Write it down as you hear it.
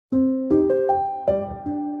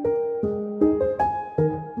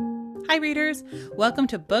readers. Welcome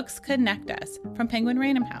to Books Connect Us from Penguin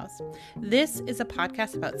Random House. This is a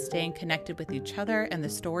podcast about staying connected with each other and the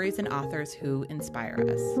stories and authors who inspire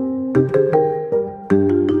us.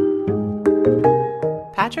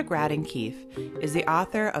 Patrick Radden Keefe is the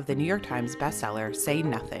author of the New York Times bestseller Say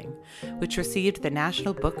Nothing, which received the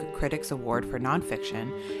National Book Critics Award for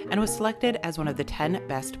Nonfiction and was selected as one of the 10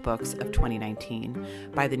 best books of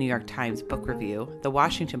 2019 by the New York Times Book Review, The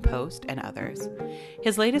Washington Post, and others.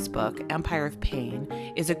 His latest book, Empire of Pain,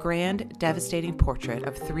 is a grand, devastating portrait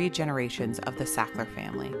of 3 generations of the Sackler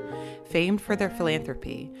family, famed for their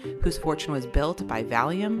philanthropy, whose fortune was built by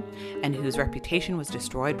Valium and whose reputation was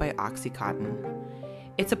destroyed by OxyContin.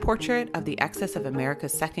 It's a portrait of the excess of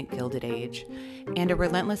America's second Gilded Age and a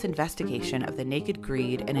relentless investigation of the naked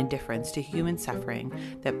greed and indifference to human suffering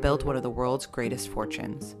that built one of the world's greatest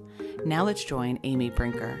fortunes. Now let's join Amy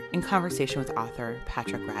Brinker in conversation with author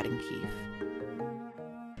Patrick Radden Keefe.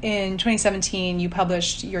 In 2017, you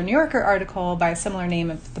published your New Yorker article by a similar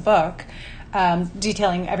name of the book,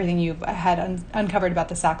 detailing everything you had uncovered about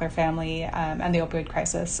the Sackler family and the opioid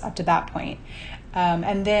crisis up to that point.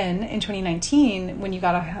 And then in 2019, when you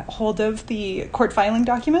got a hold of the court filing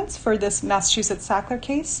documents for this Massachusetts Sackler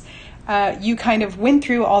case, you kind of went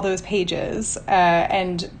through all those pages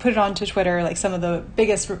and put it onto Twitter, like some of the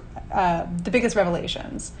biggest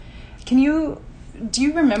revelations. Do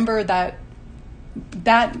you remember that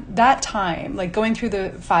time, like going through the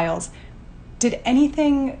files? Did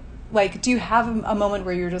anything, like, do you have a moment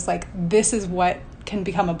where you're just like, this is what can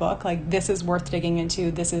become a book, like this is worth digging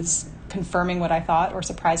into, this is confirming what I thought or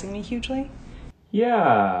surprising me hugely?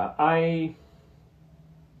 Yeah,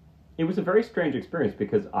 it was a very strange experience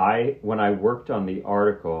because when I worked on the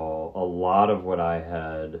article, a lot of what I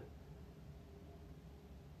had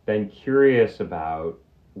been curious about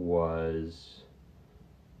was,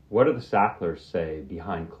 what do the Sacklers say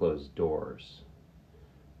behind closed doors?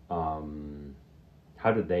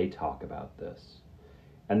 How do they talk about this?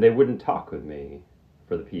 And they wouldn't talk with me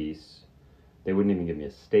for the piece. They wouldn't even give me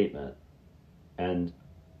a statement. And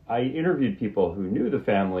I interviewed people who knew the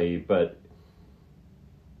family, but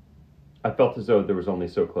I felt as though there was only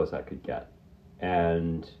so close I could get.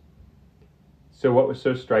 And so what was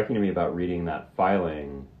so striking to me about reading that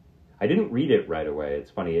filing, I didn't read it right away. It's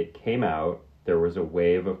funny, it came out, there was a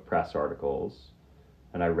wave of press articles,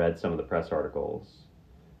 and I read some of the press articles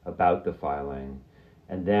about the filing.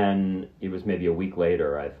 And then it was maybe a week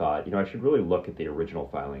later, I thought, I should really look at the original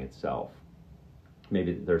filing itself.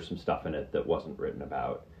 Maybe there's some stuff in it that wasn't written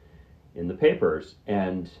about in the papers.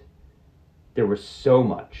 And there was so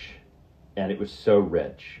much, and it was so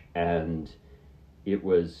rich. And it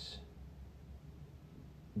was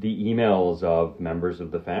the emails of members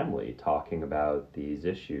of the family talking about these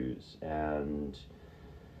issues. And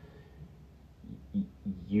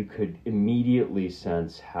you could immediately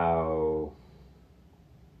sense how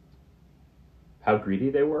greedy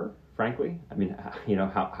they were, frankly. I mean,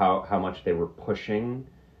 how much they were pushing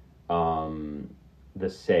the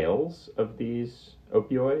sales of these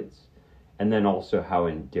opioids, and then also how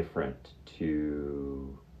indifferent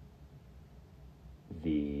to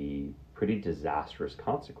the pretty disastrous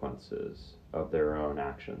consequences of their own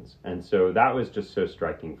actions. And so that was just so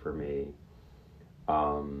striking for me.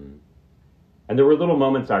 And there were little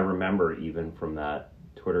moments I remember even from that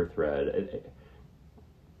Twitter thread.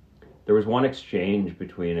 There was one exchange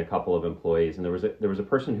between a couple of employees, and there was a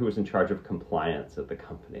person who was in charge of compliance at the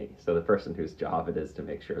company. So the person whose job it is to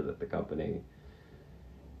make sure that the company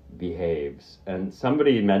behaves. And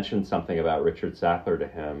somebody mentioned something about Richard Sackler to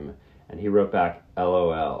him, and he wrote back,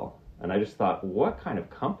 LOL. And I just thought, what kind of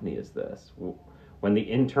company is this? When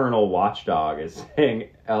the internal watchdog is saying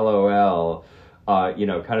LOL,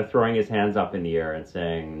 kind of throwing his hands up in the air and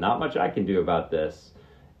saying, not much I can do about this.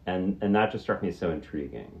 And that just struck me as so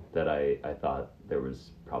intriguing that I thought there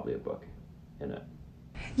was probably a book in it.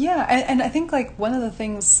 Yeah, and I think like one of the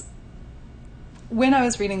things, when I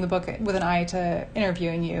was reading the book with an eye to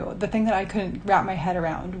interviewing you, the thing that I couldn't wrap my head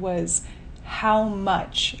around was how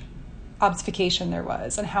much obfuscation there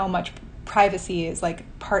was and how much privacy is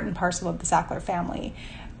like part and parcel of the Sackler family.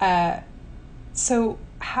 So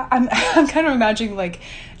I'm kind of imagining like,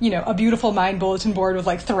 a beautiful mind bulletin board with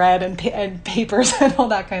like thread and papers and all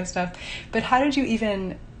that kind of stuff. But how did you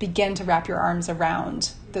even begin to wrap your arms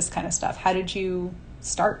around this kind of stuff? How did you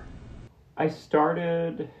start? I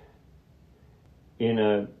started in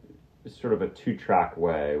a sort of a 2-track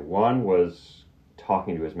way. One was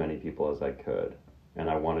talking to as many people as I could. And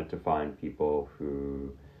I wanted to find people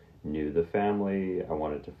who knew the family. I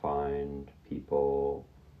wanted to find people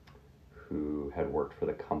who had worked for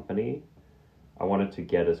the company. I wanted to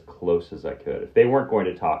get as close as I could. If they weren't going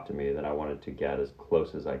to talk to me, then I wanted to get as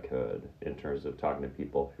close as I could in terms of talking to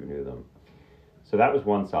people who knew them. So that was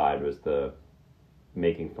one side, was the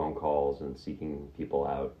making phone calls and seeking people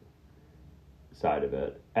out side of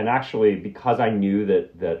it. And actually, because I knew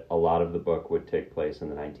that a lot of the book would take place in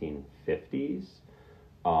the 1950s,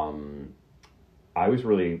 I was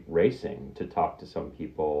really racing to talk to some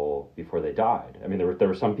people before they died. I mean, there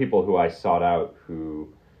were some people who I sought out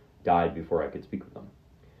who died before I could speak with them.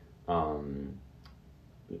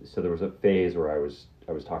 So there was a phase where I was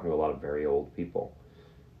talking to a lot of very old people.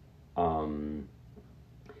 And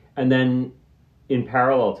then in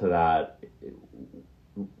parallel to that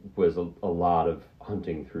was a lot of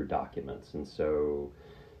hunting through documents. And so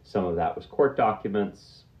some of that was court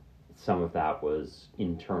documents. Some of that was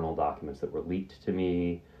internal documents that were leaked to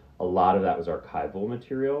me. A lot of that was archival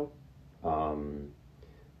material.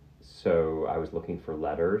 So I was looking for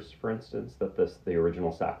letters, for instance, that the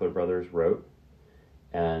original Sackler brothers wrote.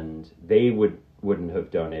 And they wouldn't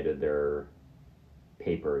have donated their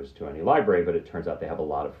papers to any library, but it turns out they have a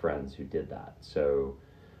lot of friends who did that. So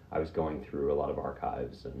I was going through a lot of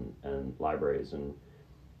archives and libraries, and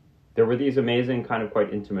there were these amazing kind of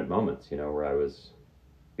quite intimate moments, where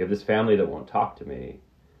you have this family that won't talk to me,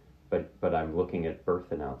 but I'm looking at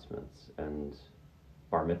birth announcements and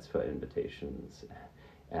bar mitzvah invitations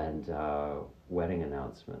and wedding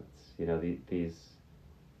announcements,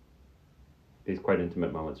 these quite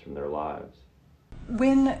intimate moments from their lives.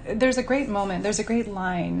 When there's a great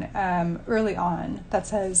line early on that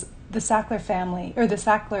says the Sackler family or the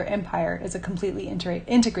Sackler empire is a completely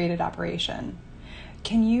integrated operation.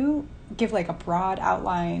 Can you give like a broad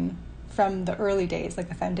outline from the early days, like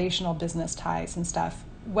the foundational business ties and stuff?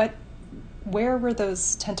 Where were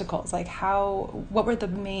those tentacles? Like what were the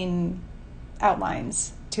main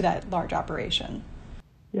outlines to that large operation?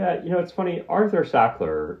 Yeah, it's funny. Arthur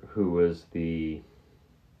Sackler, who was the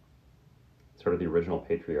sort of the original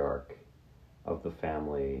patriarch of the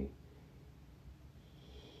family,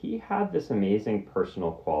 he had this amazing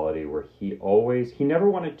personal quality where he never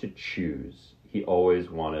wanted to choose. He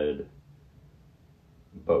always wanted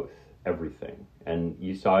both, everything. And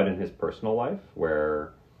you saw it in his personal life,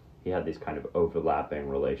 where he had these kind of overlapping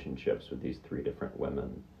relationships with these three different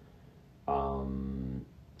women.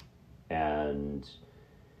 And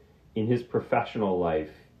in his professional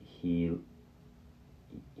life, he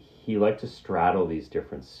liked to straddle these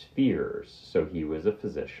different spheres. So he was a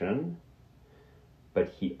physician,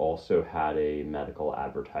 but he also had a medical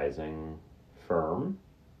advertising firm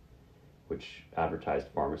which advertised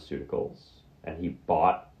pharmaceuticals, and he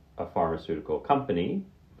bought a pharmaceutical company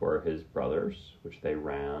for his brothers, which they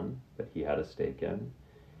ran, but he had a stake in.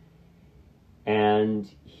 And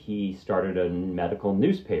he started a medical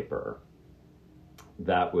newspaper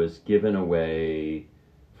that was given away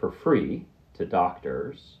for free to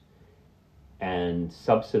doctors and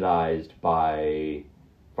subsidized by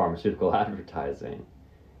pharmaceutical advertising.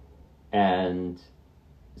 And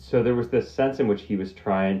so there was this sense in which he was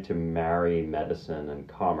trying to marry medicine and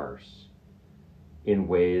commerce in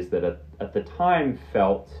ways that at the time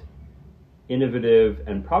felt innovative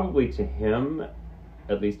and probably to him,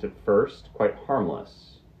 at least at first, quite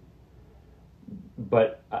harmless.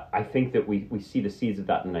 But I think that we see the seeds of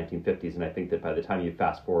that in the 1950s, and I think that by the time you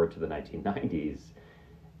fast forward to the 1990s,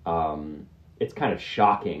 it's kind of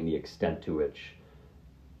shocking the extent to which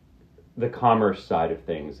the commerce side of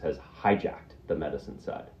things has hijacked the medicine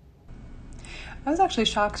side. I was actually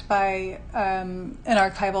shocked by an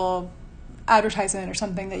archival advertisement or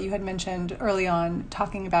something that you had mentioned early on,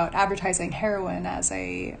 talking about advertising heroin as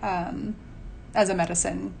a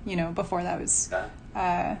medicine. Before that was,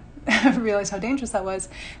 I realized how dangerous that was.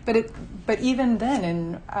 But even then,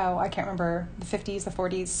 in I can't remember, the 50s, the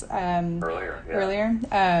 40s, earlier,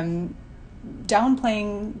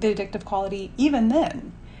 downplaying the addictive quality even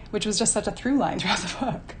then, which was just such a through line throughout the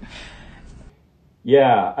book.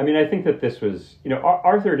 Yeah, I mean, I think that this was,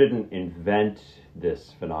 Arthur didn't invent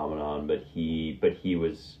this phenomenon, but he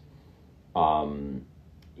was,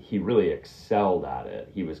 he really excelled at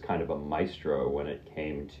it. He was kind of a maestro when it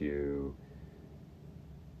came to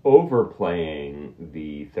overplaying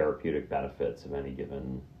the therapeutic benefits of any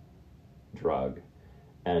given drug,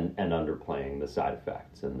 and underplaying the side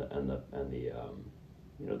effects and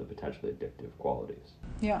the potentially addictive qualities.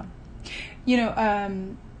 Yeah,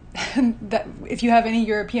 that if you have any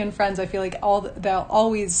European friends, I feel like they'll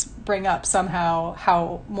always bring up somehow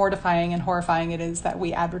how mortifying and horrifying it is that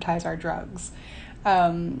we advertise our drugs.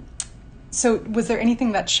 So was there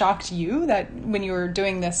anything that shocked you, that when you were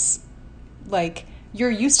doing this, like,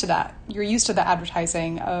 you're used to that, you're used to the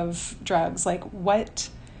advertising of drugs, like what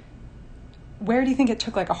where do you think it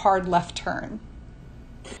took like a hard left turn?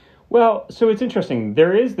 Well, so it's interesting.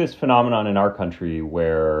 There is this phenomenon in our country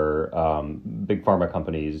where big pharma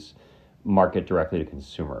companies market directly to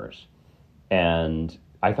consumers. And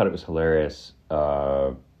I thought it was hilarious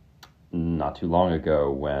not too long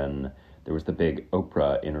ago when there was the big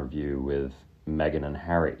Oprah interview with Meghan and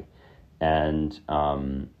Harry. And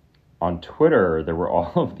on Twitter, there were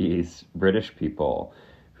all of these British people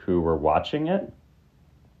who were watching it.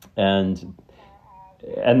 And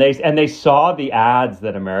they saw the ads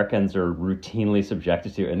that Americans are routinely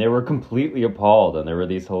subjected to, and they were completely appalled. And there were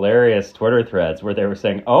these hilarious Twitter threads where they were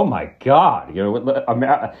saying, "Oh my God,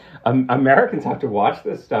 Americans have to watch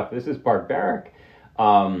this stuff. This is barbaric."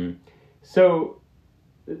 So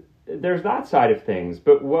there's that side of things.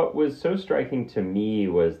 But what was so striking to me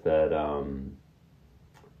was that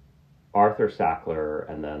Arthur Sackler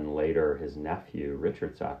and then later his nephew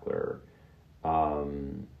Richard Sackler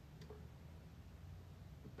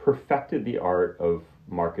perfected the art of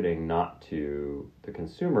marketing not to the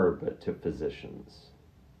consumer, but to physicians.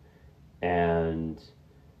 And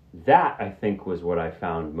that, I think, was what I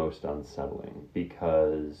found most unsettling,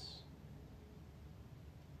 because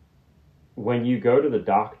when you go to the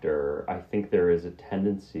doctor, I think there is a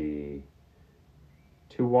tendency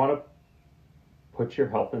to want to put your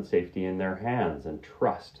health and safety in their hands and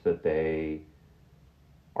trust that they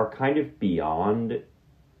are kind of beyond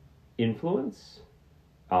influence.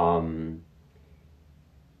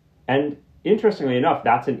 And interestingly enough,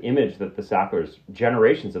 that's an image that the Sacklers,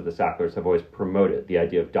 generations of the Sacklers, have always promoted, the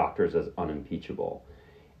idea of doctors as unimpeachable.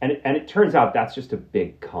 And it turns out that's just a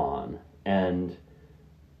big con. And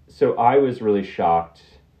so I was really shocked.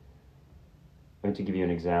 And to give you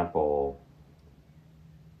an example,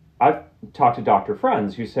 I've talked to doctor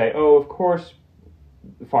friends who say, "Oh, of course,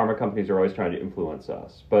 pharma companies are always trying to influence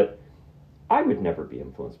us." But I would never be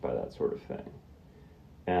influenced by that sort of thing.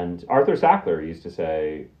 And Arthur Sackler used to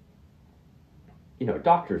say,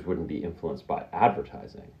 doctors wouldn't be influenced by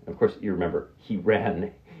advertising. Of course, you remember he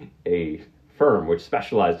ran a firm which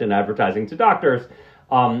specialized in advertising to doctors.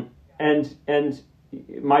 And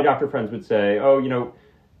my doctor friends would say, "Oh,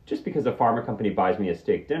 just because a pharma company buys me a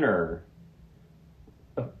steak dinner,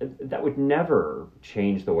 that would never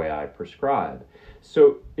change the way I prescribe."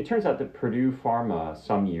 So it turns out that Purdue Pharma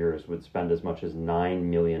some years would spend as much as $9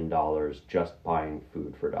 million just buying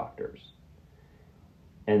food for doctors.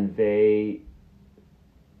 And they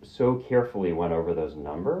so carefully went over those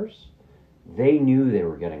numbers, they knew they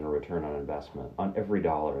were getting a return on investment on every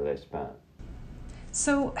dollar they spent.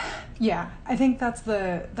 So, yeah, I think that's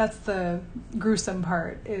the gruesome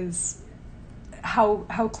part, is how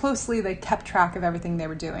closely they kept track of everything they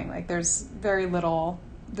were doing. Like there's very little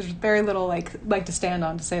like to stand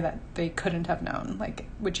on to say that they couldn't have known, like,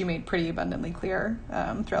 which you made pretty abundantly clear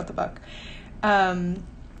throughout the book.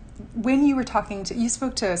 When you were you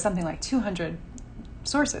spoke to something like 200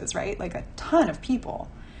 sources, right? Like a ton of people.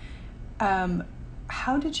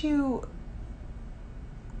 How did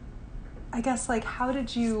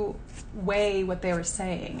you weigh what they were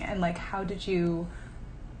saying, and like how did you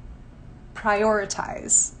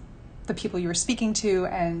prioritize the people you were speaking to?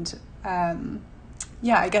 And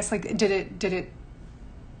I guess, like, did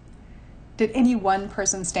any one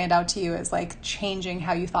person stand out to you as like changing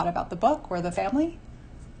how you thought about the book or the family?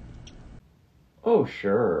 Oh,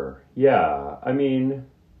 sure. Yeah. I mean,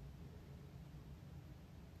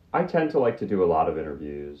 I tend to like to do a lot of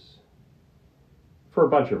interviews for a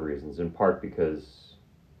bunch of reasons, in part because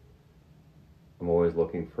I'm always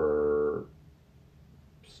looking for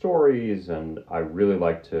stories, and I really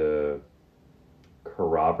like to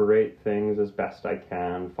corroborate things as best I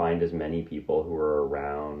can, find as many people who are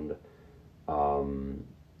around.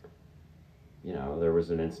 There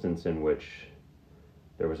was an instance in which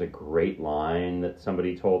there was a great line that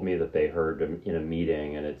somebody told me that they heard in a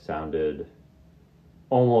meeting, and it sounded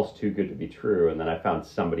almost too good to be true, and then I found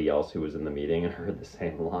somebody else who was in the meeting and heard the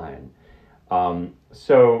same line.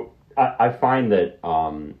 So I find that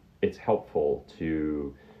it's helpful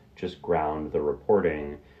to just ground the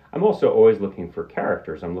reporting. I'm also always looking for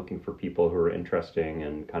characters. I'm looking for people who are interesting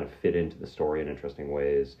and kind of fit into the story in interesting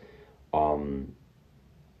ways.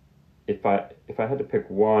 If I had to pick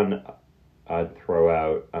one, I'd throw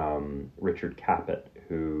out Richard Caput,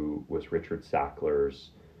 who was Richard Sackler's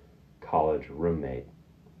college roommate.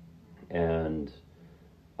 And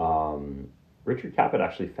Richard Caput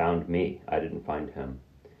actually found me. I didn't find him.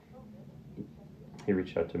 He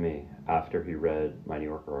reached out to me after he read my New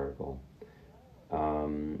Yorker article.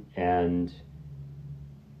 And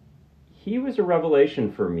he was a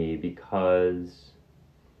revelation for me, because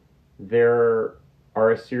there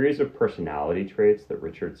are a series of personality traits that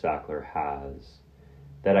Richard Sackler has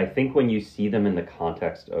that I think when you see them in the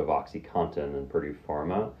context of OxyContin and Purdue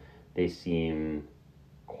Pharma, they seem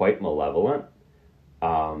quite malevolent.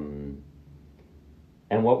 And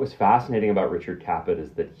what was fascinating about Richard Caput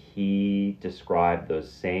is that he described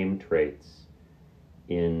those same traits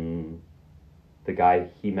in the guy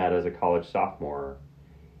he met as a college sophomore.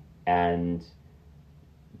 And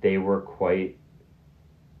they were quite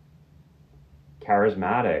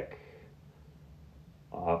charismatic,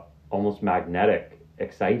 almost magnetic,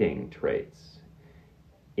 exciting traits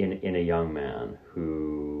in a young man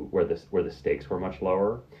where the stakes were much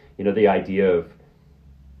lower. You know, the idea of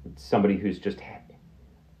somebody who's just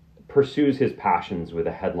pursues his passions with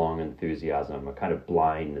a headlong enthusiasm, a kind of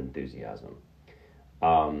blind enthusiasm.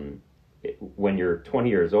 When you're 20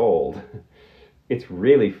 years old, it's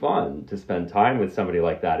really fun to spend time with somebody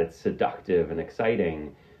like that. It's seductive and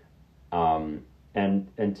exciting.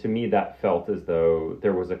 And to me, that felt as though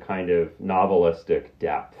there was a kind of novelistic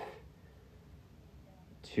depth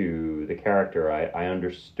to the character. I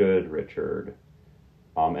understood Richard.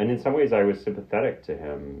 And in some ways, I was sympathetic to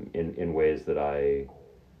him in ways that I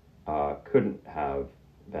couldn't have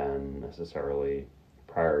been necessarily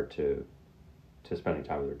prior to spending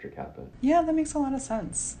time with Richard Caput. Yeah, that makes a lot of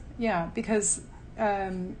sense. Yeah, because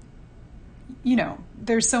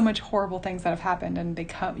there's so much horrible things that have happened, and they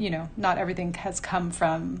come, not everything has come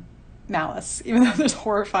from malice, even though there's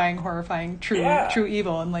horrifying true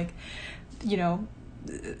evil, and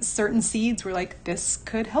certain seeds were like, this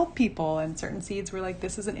could help people, and certain seeds were like,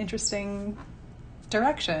 this is an interesting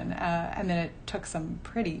direction, and then it took some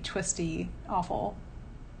pretty twisty, awful,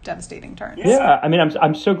 devastating turns. Yeah, I mean,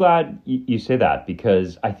 I'm so glad you say that,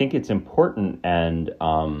 because I think it's important, and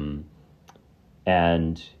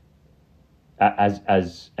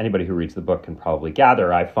as anybody who reads the book can probably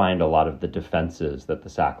gather, I find a lot of the defenses that the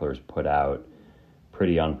Sacklers put out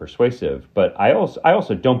pretty unpersuasive. But I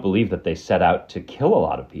also don't believe that they set out to kill a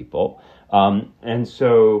lot of people. And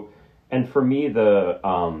for me,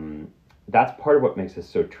 that's part of what makes this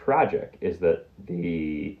so tragic, is that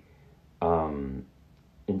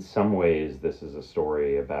in some ways, this is a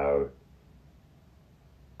story about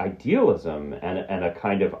idealism and a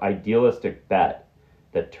kind of idealistic bet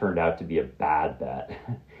that turned out to be a bad bet,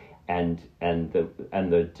 and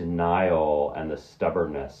the denial and the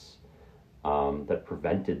stubbornness that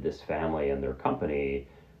prevented this family and their company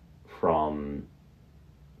from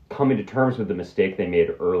coming to terms with the mistake they made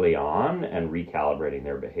early on and recalibrating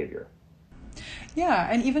their behavior. Yeah,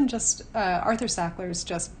 and even just Arthur Sackler's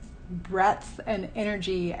just breadth and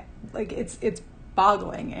energy, like it's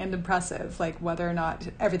boggling and impressive. Like, whether or not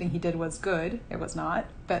everything he did was good, it was not,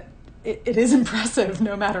 but it is impressive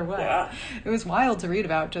no matter what. Yeah. It was wild to read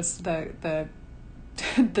about just the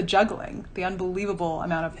juggling, the unbelievable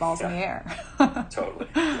amount of balls in the air. Totally.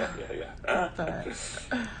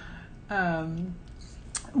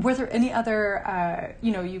 Were there any other,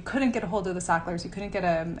 you couldn't get a hold of the Sacklers, you couldn't get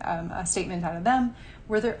a statement out of them.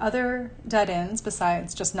 Were there other dead ends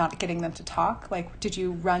besides just not getting them to talk? Like, did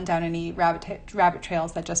you run down any rabbit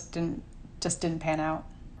trails that just didn't pan out?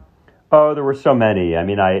 Oh, there were so many. I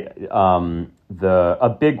mean, a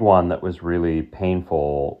big one that was really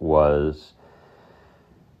painful was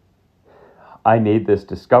I made this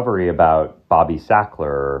discovery about Bobby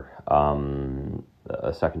Sackler,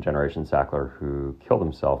 a second-generation Sackler who killed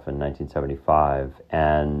himself in 1975,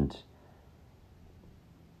 and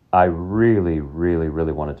I really, really,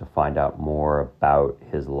 really wanted to find out more about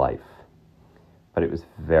his life, but it was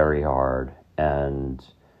very hard, and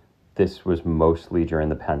this was mostly during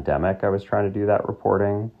the pandemic I was trying to do that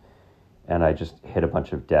reporting, and I just hit a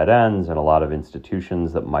bunch of dead ends, and a lot of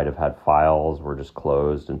institutions that might have had files were just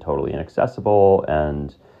closed and totally inaccessible,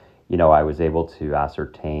 and, I was able to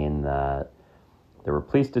ascertain that there were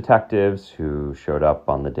police detectives who showed up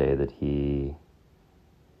on the day that he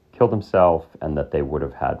killed himself, and that they would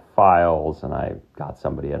have had files, and I got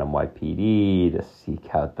somebody at NYPD to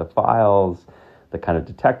seek out the files, the kind of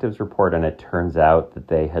detectives report, and it turns out that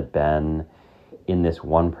they had been in this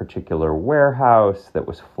one particular warehouse that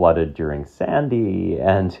was flooded during Sandy,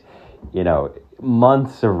 and,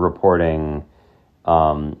 months of reporting,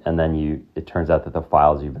 and then it turns out that the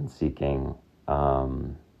files you've been seeking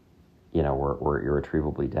were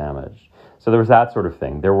irretrievably damaged. So there was that sort of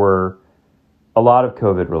thing. There were a lot of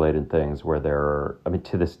COVID-related things where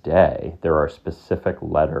to this day, there are specific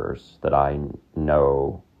letters that I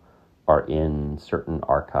know are in certain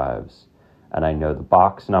archives, and I know the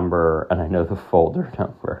box number, and I know the folder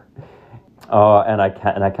number. And I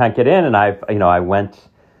can't get in, and I went.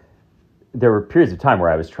 There were periods of time where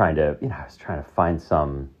I was trying to find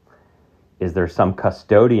some is there some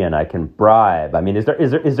custodian I can bribe? I mean, is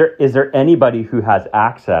there anybody who has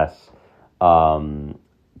access to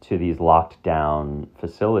these locked down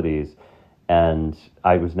facilities? And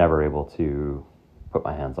I was never able to put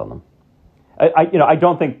my hands on them. I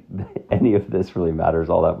don't think any of this really matters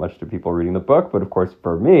all that much to people reading the book, but of course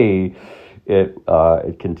for me, it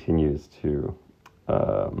continues to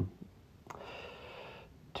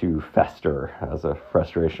fester as a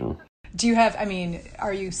frustration. Do you have, I mean,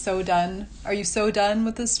 are you so done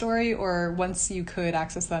with this story, or once you could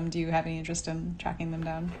access them, do you have any interest in tracking them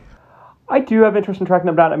down? I do have interest in tracking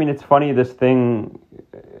them down. I mean, it's funny, this thing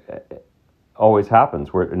always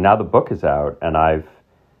happens where now the book is out, and I've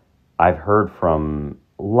heard from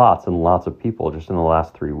lots and lots of people just in the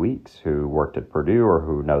last 3 weeks who worked at Purdue or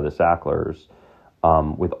who know the Sacklers,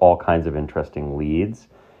 with all kinds of interesting leads.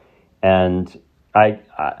 And I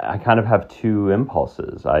kind of have two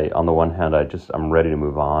impulses. On the one hand, I'm ready to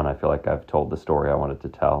move on. I feel like I've told the story I wanted to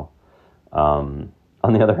tell. On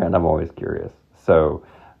the other hand, I'm always curious. So,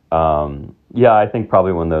 I think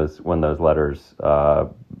probably when those letters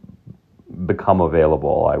become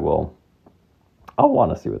available, I'll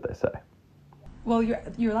want to see what they say. Well,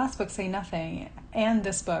 your last book, Say Nothing, and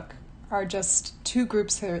this book are just two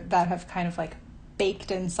groups that have kind of like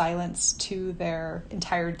baked in silence to their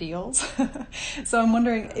entire deals. So I'm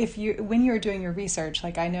wondering when you're doing your research,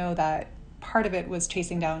 like I know that part of it was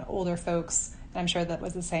chasing down older folks, and I'm sure that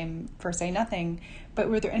was the same for Say Nothing, but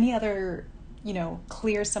were there any other,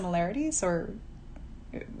 clear similarities or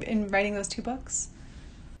in writing those two books?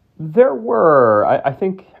 There were. I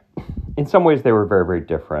think in some ways they were very, very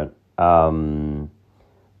different.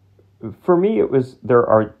 For me, there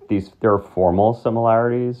are formal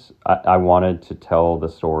similarities. I wanted to tell the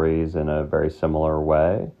stories in a very similar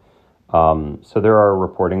way. So there are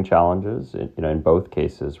reporting challenges. In both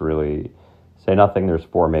cases, really. Say Nothing, there's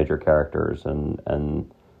 4 major characters,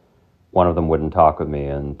 and one of them wouldn't talk with me,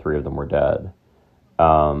 and 3 of them were dead.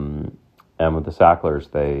 And with the Sacklers,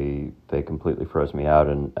 they completely froze me out,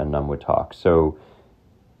 and none would talk. So,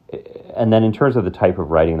 and then in terms of the type of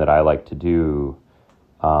writing that I like to do,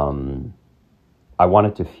 I want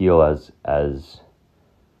it to feel as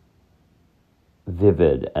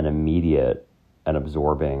vivid and immediate and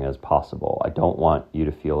absorbing as possible. I don't want you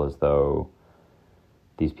to feel as though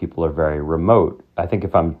these people are very remote. I think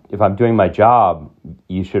if I'm doing my job,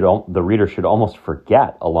 the reader should almost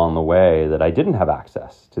forget along the way that I didn't have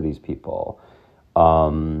access to these people.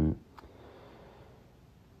 And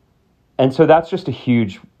so that's just a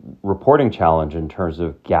huge reporting challenge in terms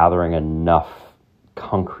of gathering enough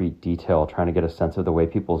concrete detail, trying to get a sense of the way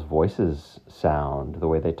people's voices sound, the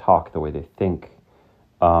way they talk, the way they think.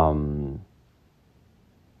 And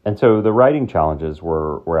so the writing challenges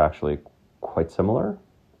were actually quite similar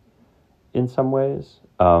in some ways.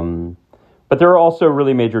 But there are also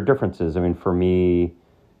really major differences. I mean, for me,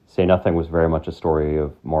 Say Nothing was very much a story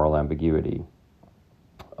of moral ambiguity.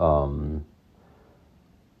 I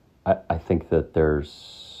think that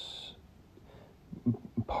there's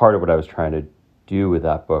part of what I was trying to do with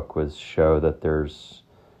that book was show that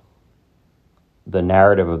the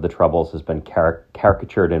narrative of the Troubles has been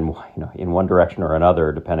caricatured in one direction or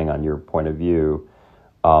another, depending on your point of view.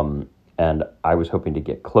 And I was hoping to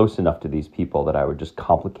get close enough to these people that I would just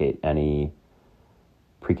complicate any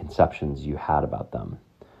preconceptions you had about them.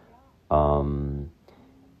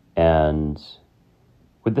 And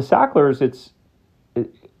with the Sacklers,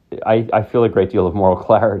 I feel a great deal of moral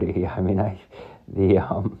clarity. I mean,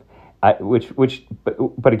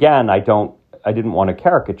 but again, I didn't want to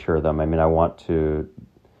caricature them. I mean, I want to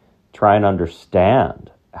try and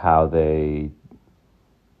understand how they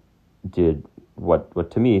did what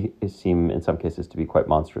to me seem in some cases to be quite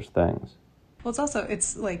monstrous things. Well,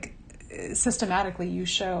 it's like systematically you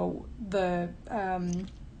show the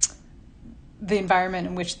environment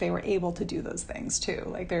in which they were able to do those things too.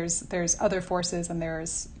 Like there's other forces, and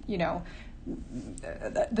there's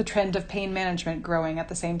the trend of pain management growing at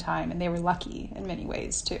the same time, and they were lucky in many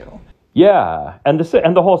ways too. Yeah, and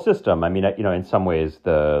the whole system. I mean, in some ways,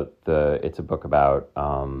 it's a book about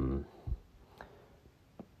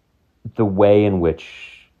the way in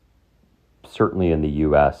which, certainly in the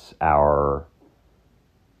U.S., our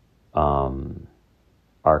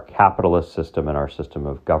capitalist system and our system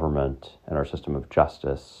of government and our system of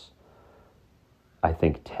justice, I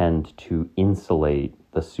think, tend to insulate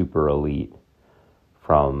the super elite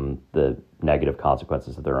from the negative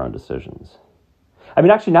consequences of their own decisions. I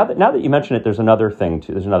mean, actually, now that you mention it, there's another thing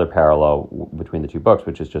too. There's another parallel between the two books,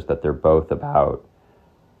 which is just that they're both about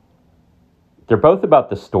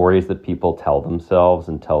the stories that people tell themselves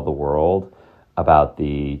and tell the world about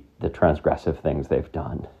the transgressive things they've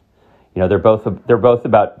done. they're both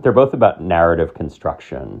about narrative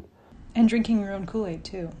construction. And drinking your own Kool-Aid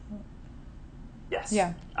too. Yes.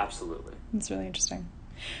 Yeah. Absolutely. It's really interesting.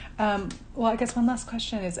 Well, I guess one last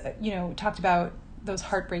question is, talked about those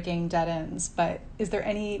heartbreaking dead ends, but is there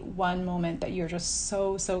any one moment that you're just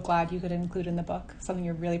so glad you could include in the book? Something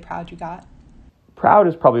you're really proud you got? Proud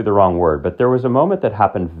is probably the wrong word, but there was a moment that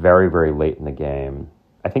happened very, very late in the game.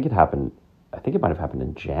 I think it might have happened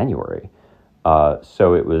in January.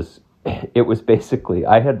 So it was basically,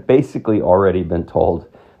 I had basically already been told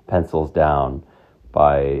pencils down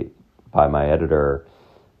by my editor,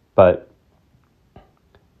 but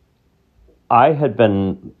I had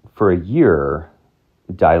been for a year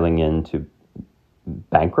dialing into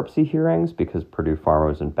bankruptcy hearings because Purdue Pharma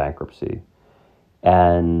was in bankruptcy.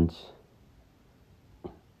 And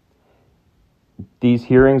these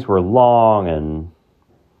hearings were long and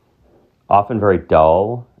often very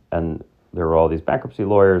dull, and there were all these bankruptcy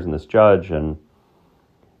lawyers and this judge, and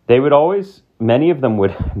they would always, many of them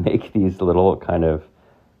would make these little kind of,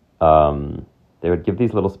 they would give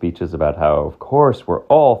these little speeches about how, of course, we're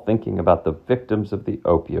all thinking about the victims of the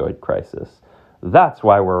opioid crisis. That's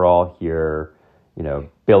why we're all here,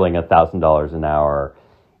 billing $1,000 an hour.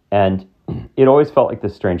 And it always felt like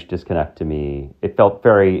this strange disconnect to me. It felt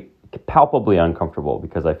very palpably uncomfortable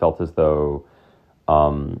because I felt as though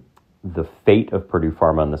the fate of Purdue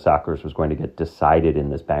Pharma and the Sacklers was going to get decided in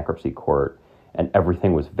this bankruptcy court, and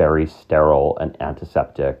everything was very sterile and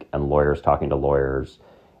antiseptic and lawyers talking to lawyers,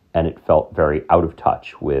 and it felt very out of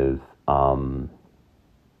touch with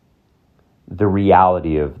the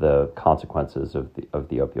reality of the consequences of the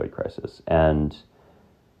opioid crisis. And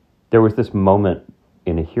there was this moment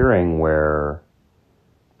in a hearing where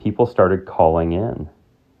people started calling in.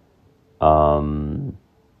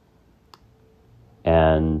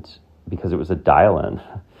 And because it was a dial-in,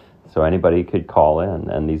 so anybody could call in,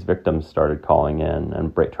 and these victims started calling in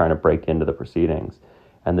and trying to break into the proceedings.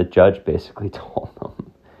 And the judge basically told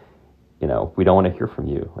them, we don't want to hear from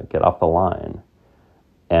you, get off the line.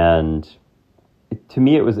 And to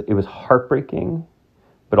me, it was heartbreaking,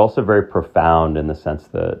 but also very profound in the sense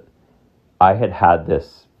that I had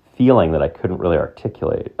this feeling that I couldn't really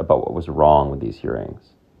articulate about what was wrong with these hearings.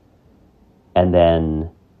 And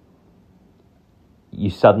then you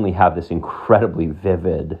suddenly have this incredibly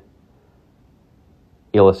vivid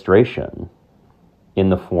illustration in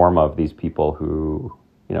the form of these people who,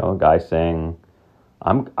 a guy saying,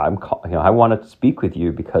 I want to speak with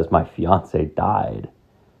you because my fiance died.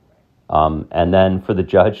 And then for the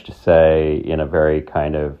judge to say in a very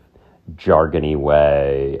kind of jargony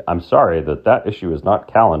way, I'm sorry that issue is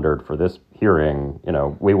not calendared for this hearing.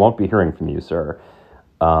 We won't be hearing from you, sir.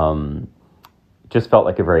 Just felt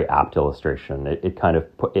like a very apt illustration. It kind of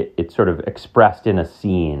it sort of expressed in a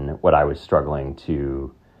scene what I was struggling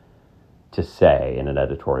to say in an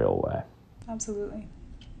editorial way. Absolutely.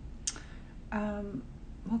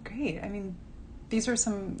 Well, great. I mean, these are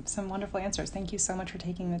some wonderful answers. Thank you so much for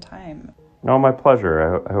taking the time. No, my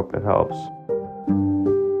pleasure. I hope it helps.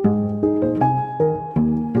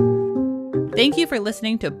 Thank you for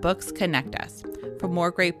listening to Books Connect Us. For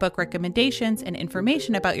more great book recommendations and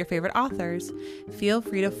information about your favorite authors, feel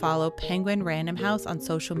free to follow Penguin Random House on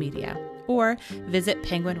social media or visit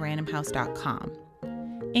penguinrandomhouse.com.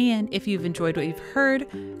 And if you've enjoyed what you've heard,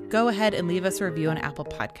 go ahead and leave us a review on Apple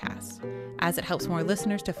Podcasts, as it helps more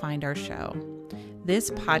listeners to find our show.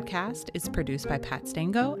 This podcast is produced by Pat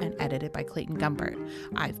Stango and edited by Clayton Gumbert.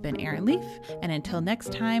 I've been Erin Leaf, and until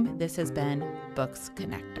next time, this has been Books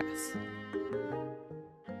Connect Us.